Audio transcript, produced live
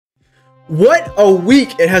What a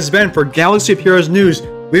week it has been for Galaxy of Heroes news.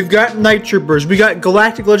 We've got Night Troopers, we got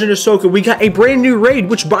Galactic Legend Ahsoka, we got a brand new raid,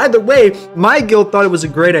 which, by the way, my guild thought it was a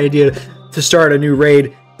great idea to start a new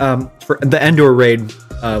raid for the Endor raid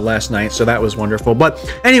last night, so that was wonderful. But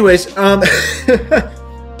anyways, the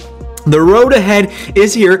road ahead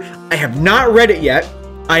is here. I have not read it yet.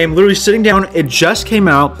 I am literally sitting down. It just came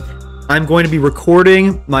out. I'm going to be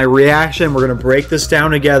recording my reaction. We're going to break this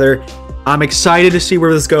down together. I'm excited to see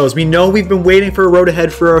where this goes. We know we've been waiting for a road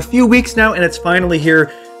ahead for a few weeks now, and it's finally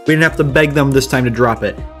here. We didn't have to beg them this time to drop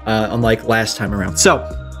it, unlike last time around. So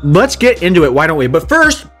let's get into it. Why don't we? But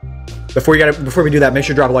first, before we do that, make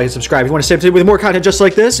sure to drop a like and subscribe. If you want to stay up to date with more content just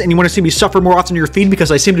like this, and you want to see me suffer more often in your feed,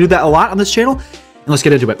 because I seem to do that a lot on this channel. And let's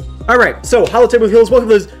get into it. All right, so Holotable Heroes, welcome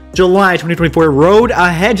to this July 2024 road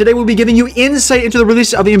ahead. Today we'll be giving you insight into the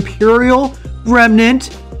release of the Imperial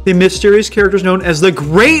Remnant, the mysterious characters known as the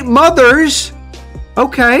Great Mothers.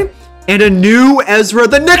 Okay, and a new Ezra,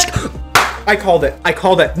 the next... I called it.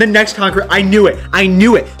 The next Conqueror. I knew it.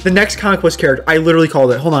 The next Conquest character. I literally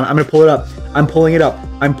called it. Hold on, I'm going to pull it up. I'm pulling it up.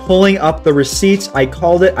 I'm pulling up the receipts. I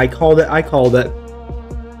called it.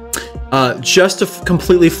 Just to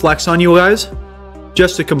completely flex on you guys.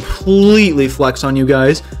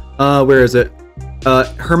 Where is it?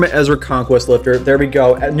 Hermit Ezra Conquest Lifter. There we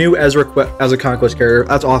go. A new Ezra as a Conquest character.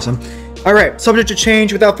 That's awesome. All right, subject to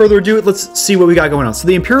change. Without further ado, let's see what we got going on. So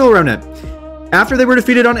the Imperial Remnant. After they were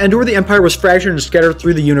defeated on Endor, the Empire was fractured and scattered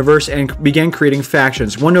through the universe and began creating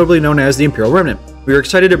factions, one notably known as the Imperial Remnant. We are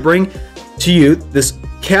excited to bring to you this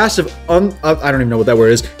cast of, I don't even know what that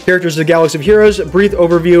word is, characters of the Galaxy of Heroes, a brief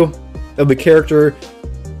overview of the character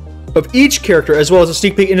of each character, as well as a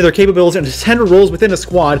sneak peek into their capabilities and tender roles within a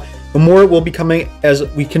squad. But more will be coming as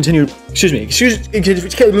we continue, as we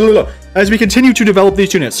continue to develop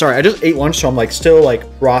these units. Sorry, I just ate lunch, so I'm like still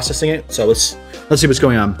like processing it. So let's see what's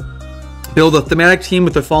going on. Build a thematic team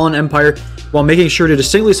with the fallen Empire while making sure to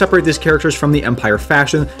distinctly separate these characters from the Empire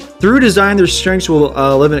faction. Through design, their strengths will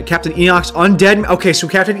live in Captain Enoch's undead... Okay, so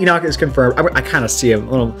Captain Enoch is confirmed. I kind of see him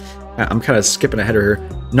a little... I'm kind of skipping ahead of her.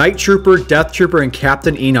 Night Trooper, Death Trooper, and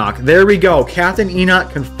Captain Enoch. There we go. Captain Enoch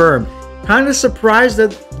confirmed. Kind of surprised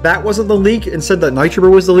that that wasn't the leak and said that Night Trooper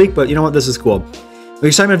was the leak, but you know what? This is cool. The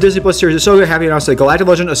excitement of Disney Plus series Ahsoka, happy to announce that Galactic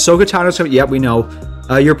Legend Ahsoka Tano's coming. Yep, we know.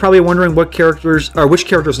 You're probably wondering which characters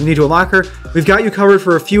need to unlock her. We've got you covered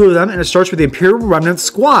for a few of them, and it starts with the Imperial Remnant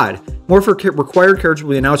Squad. More for required characters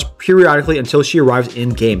will be announced periodically until she arrives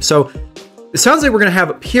in-game. So, it sounds like we're going to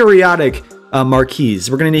have periodic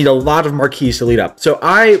marquees. We're going to need a lot of marquees to lead up. So,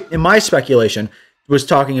 in my speculation, was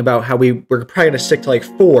talking about how we're probably going to stick to like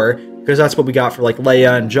 4, because that's what we got for like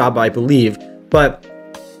Leia and Jabba, I believe. But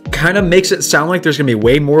kind of makes it sound like there's going to be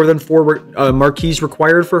way more than 4 marquees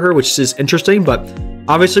required for her, which is interesting, but...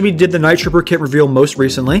 Obviously, we did the Night Trooper kit reveal most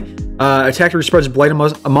recently. Attacker spreads blight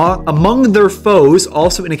among their foes.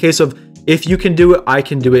 Also, in a case of, if you can do it, I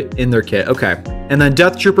can do it in their kit. Okay. And then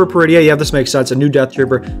Death Trooper Peridia. Yeah, this makes sense. A new Death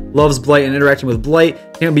Trooper. Loves blight and interacting with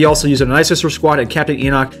blight. Can be also used in a Nightsisters squad. And Captain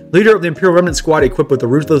Enoch, leader of the Imperial Remnant squad, equipped with a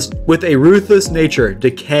ruthless nature.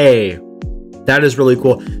 Decay. That is really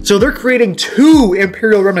cool. So they're creating 2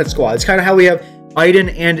 Imperial Remnant squads. Kind of how we have Iden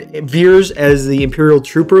and Veers as the Imperial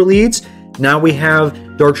Trooper leads. Now we have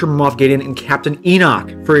Dark Trooper Moff Gideon and Captain Enoch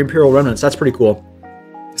for Imperial Remnants. That's pretty cool.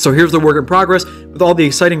 So here's the work in progress. With all the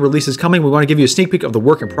exciting releases coming, we want to give you a sneak peek of the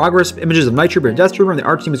work in progress. Images of Night Trooper and Death Trooper, and the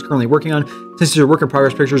art team is currently working on. Since these are work in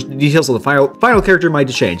progress pictures, the details of the final character might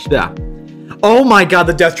change. Yeah. Oh my god,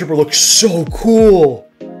 the Death Trooper looks so cool.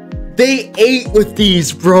 They ate with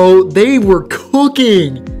these, bro. They were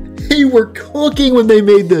cooking. They were cooking when they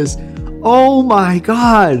made this. Oh my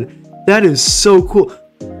god. That is so cool.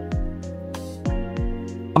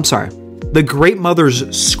 I'm sorry, the Great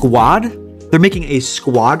Mothers squad? They're making a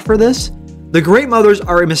squad for this? The Great Mothers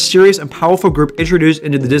are a mysterious and powerful group introduced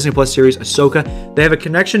into the Disney Plus series Ahsoka. They have a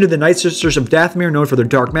connection to the Nightsisters of Dathomir, known for their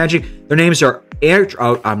dark magic. Their names are...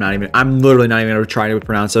 I'm literally not even trying to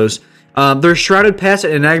pronounce those. Their shrouded past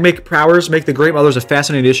and enigmatic powers make the Great Mothers a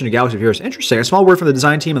fascinating addition to Galaxy of Heroes. Interesting. A small word from the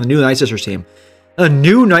design team and the new Nightsisters team. A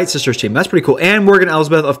new Nightsisters team. That's pretty cool. And Morgan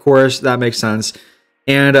Elsbeth, of course. That makes sense.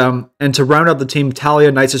 And to round out the team,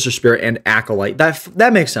 Talia, Nightsister Spirit, and Acolyte.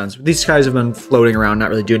 That makes sense. These guys have been floating around, not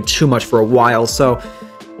really doing too much for a while, so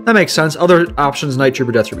that makes sense. Other options, Night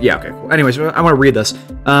Trooper, Death Trooper. Yeah, okay, cool. Anyways, I want to read this.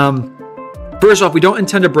 First off, we don't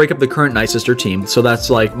intend to break up the current Nightsister team, so that's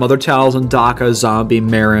like Mother Tals and Daka, Zombie,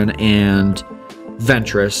 Marin, and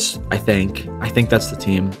Ventress, I think. I think that's the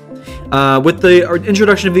team. With the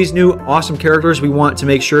introduction of these new awesome characters, we want to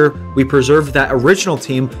make sure we preserve that original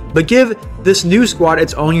team, but give this new squad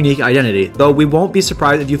its own unique identity. Though we won't be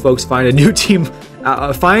surprised if you folks find a new team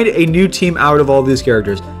find a new team out of all these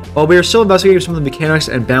characters. While we are still investigating some of the mechanics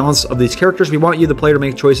and balance of these characters, we want you, the player, to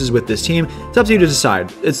make choices with this team. It's up to you to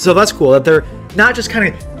decide. So that's cool that they're not just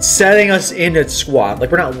kind of setting us in a squad.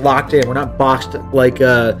 Like, we're not locked in. We're not boxed, like,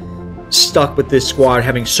 stuck with this squad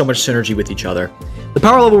having so much synergy with each other. The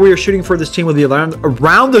power level we are shooting for this team will be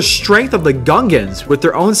around the strength of the Gungans, with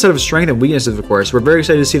their own set of strength and weaknesses, of course. We're very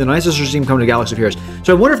excited to see the Nightsisters team come to Galaxy of Heroes.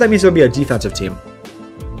 So I wonder if that means it'll be a defensive team.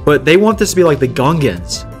 But they want this to be like the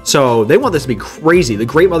Gungans. So they want this to be crazy. The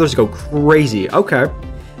Great Mothers go crazy. Okay.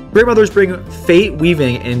 Great Mothers bring Fate,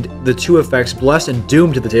 Weaving, and the 2 effects, Blessed and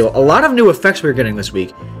Doom, to the table. A lot of new effects we're getting this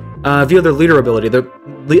week. Via their leader ability.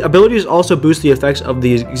 The abilities also boost the effects of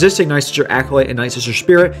the existing Nightsister Acolyte and Nightsister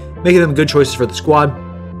Spirit, making them good choices for the squad.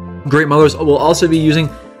 Great Mothers will also be using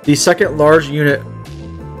the second large unit.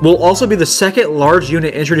 Will also be the second large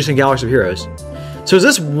unit introduced in Galaxy of Heroes. So is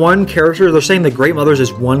this one character? They're saying the Great Mothers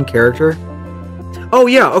is one character? Oh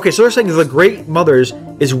yeah, okay, so they're saying the Great Mothers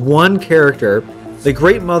is one character. The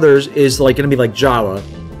Great Mothers is like going to be like Jawa,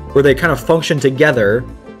 where they kind of function together,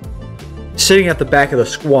 sitting at the back of the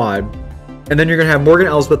squad. And then you're going to have Morgan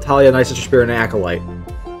Elsbeth, Talia, Nightsister Spirit, and Acolyte.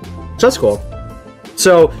 So that's cool.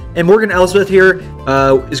 So, and Morgan Elsbeth here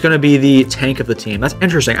is going to be the tank of the team. That's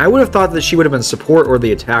interesting. I would have thought that she would have been support or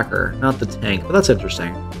the attacker, not the tank, but that's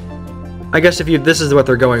interesting. I guess if this is what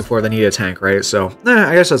they're going for, they need a tank, right? So,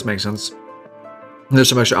 I guess that makes sense. There's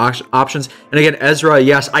some extra options. And again, Ezra,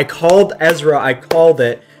 yes, I called Ezra. I called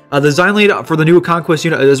it. The design lead for the new Conquest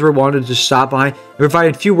unit, Ezra, wanted to stop by and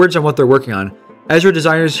provide a few words on what they're working on. Ezra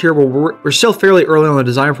designers here, we're still fairly early on the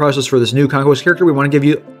design process for this new Conquest character. We want to give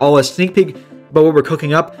you all a sneak peek about what we're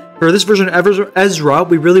cooking up. For this version of Ezra,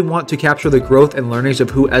 we really want to capture the growth and learnings of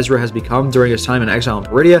who Ezra has become during his time in exile in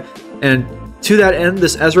Peridia. And to that end,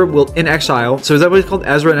 this Ezra will, in exile, so is that what it's called,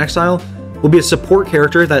 Ezra in exile, will be a support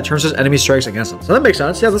character that turns his enemy strikes against him. So that makes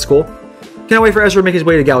sense. Yeah, that's cool. Can't wait for Ezra to make his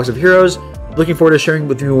way to Galaxy of Heroes. Looking forward to sharing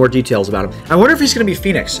with you more details about him. I wonder if he's going to be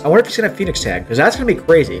Phoenix. I wonder if he's going to have Phoenix tag, because that's going to be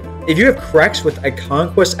crazy. If you have Krex with a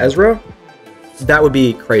Conquest Ezra, that would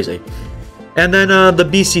be crazy. And then the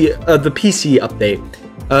PC update.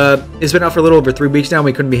 It's been out for a little over 3 weeks now.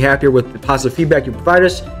 We couldn't be happier with the positive feedback you provide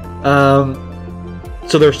us.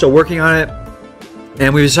 So they're still working on it.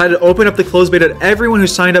 And we decided to open up the closed beta to everyone who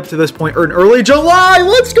signed up to this point or in early July.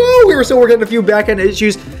 Let's go! We were still working on a few back-end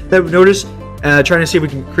issues that we've noticed. Trying to see if we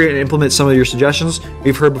can create and implement some of your suggestions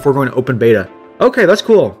we've heard before going to open beta. Okay, that's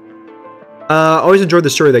cool. Always enjoyed the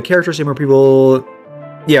story of the characters. See more people.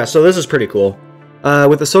 Yeah, so this is pretty cool.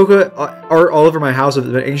 With Ahsoka art all over my house, I've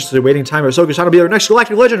been anxiously waiting time. Ahsoka's trying to be our next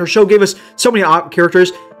galactic legend. Her show gave us so many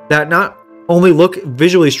characters that not only look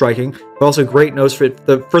visually striking, but also great notes for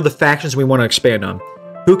the factions we want to expand on.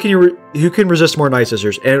 Who can resist more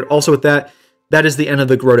Nightsisters? And also with that, that is the end of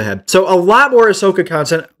the road ahead. So a lot more Ahsoka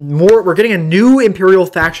content. We're getting a new Imperial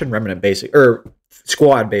faction remnant,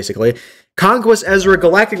 squad basically. Conquest Ezra,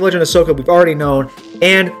 Galactic Legend Ahsoka, we've already known,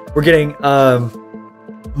 and we're getting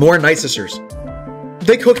more Nightsisters.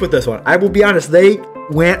 They cooked with this one. I will be honest, they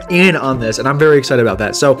went in on this, and I'm very excited about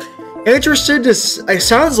that. So interested to. It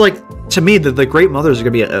sounds like to me that the Great Mothers are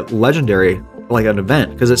going to be a legendary, like an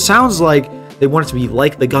event, because it sounds like they want it to be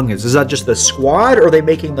like the Gungans. Is that just the squad, or are they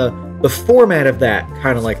making the format of that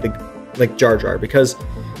kind of like Jar Jar? Because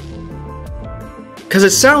it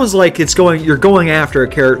sounds like you're going after a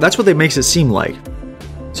character. That's what they makes it seem like.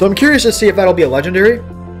 So I'm curious to see if that'll be a legendary.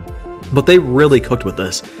 But they really cooked with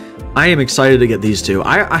this. I am excited to get these two.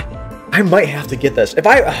 I might have to get this.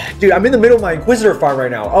 Dude, I'm in the middle of my Inquisitor farm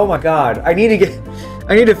right now. Oh my god, I need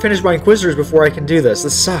to finish my Inquisitors before I can do this.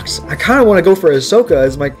 This sucks. I kind of want to go for Ahsoka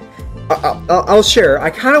as my. I'll share. I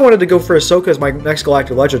kind of wanted to go for Ahsoka as my next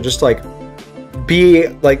Galactic Legend, just like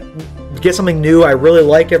get something new. I really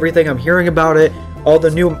like everything I'm hearing about it. All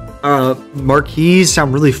the new marquees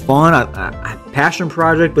sound really fun. Passion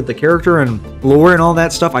project with the character and lore and all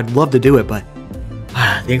that stuff. I'd love to do it, but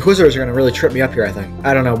the Inquisitors are going to really trip me up here, I think.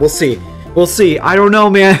 I don't know. We'll see. We'll see. I don't know,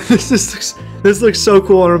 man. This looks so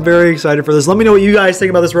cool, and I'm very excited for this. Let me know what you guys think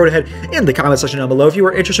about this road ahead in the comment section down below. If you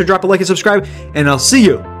are interested, drop a like and subscribe, and I'll see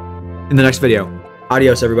you in the next video.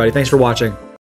 Adios, everybody. Thanks for watching.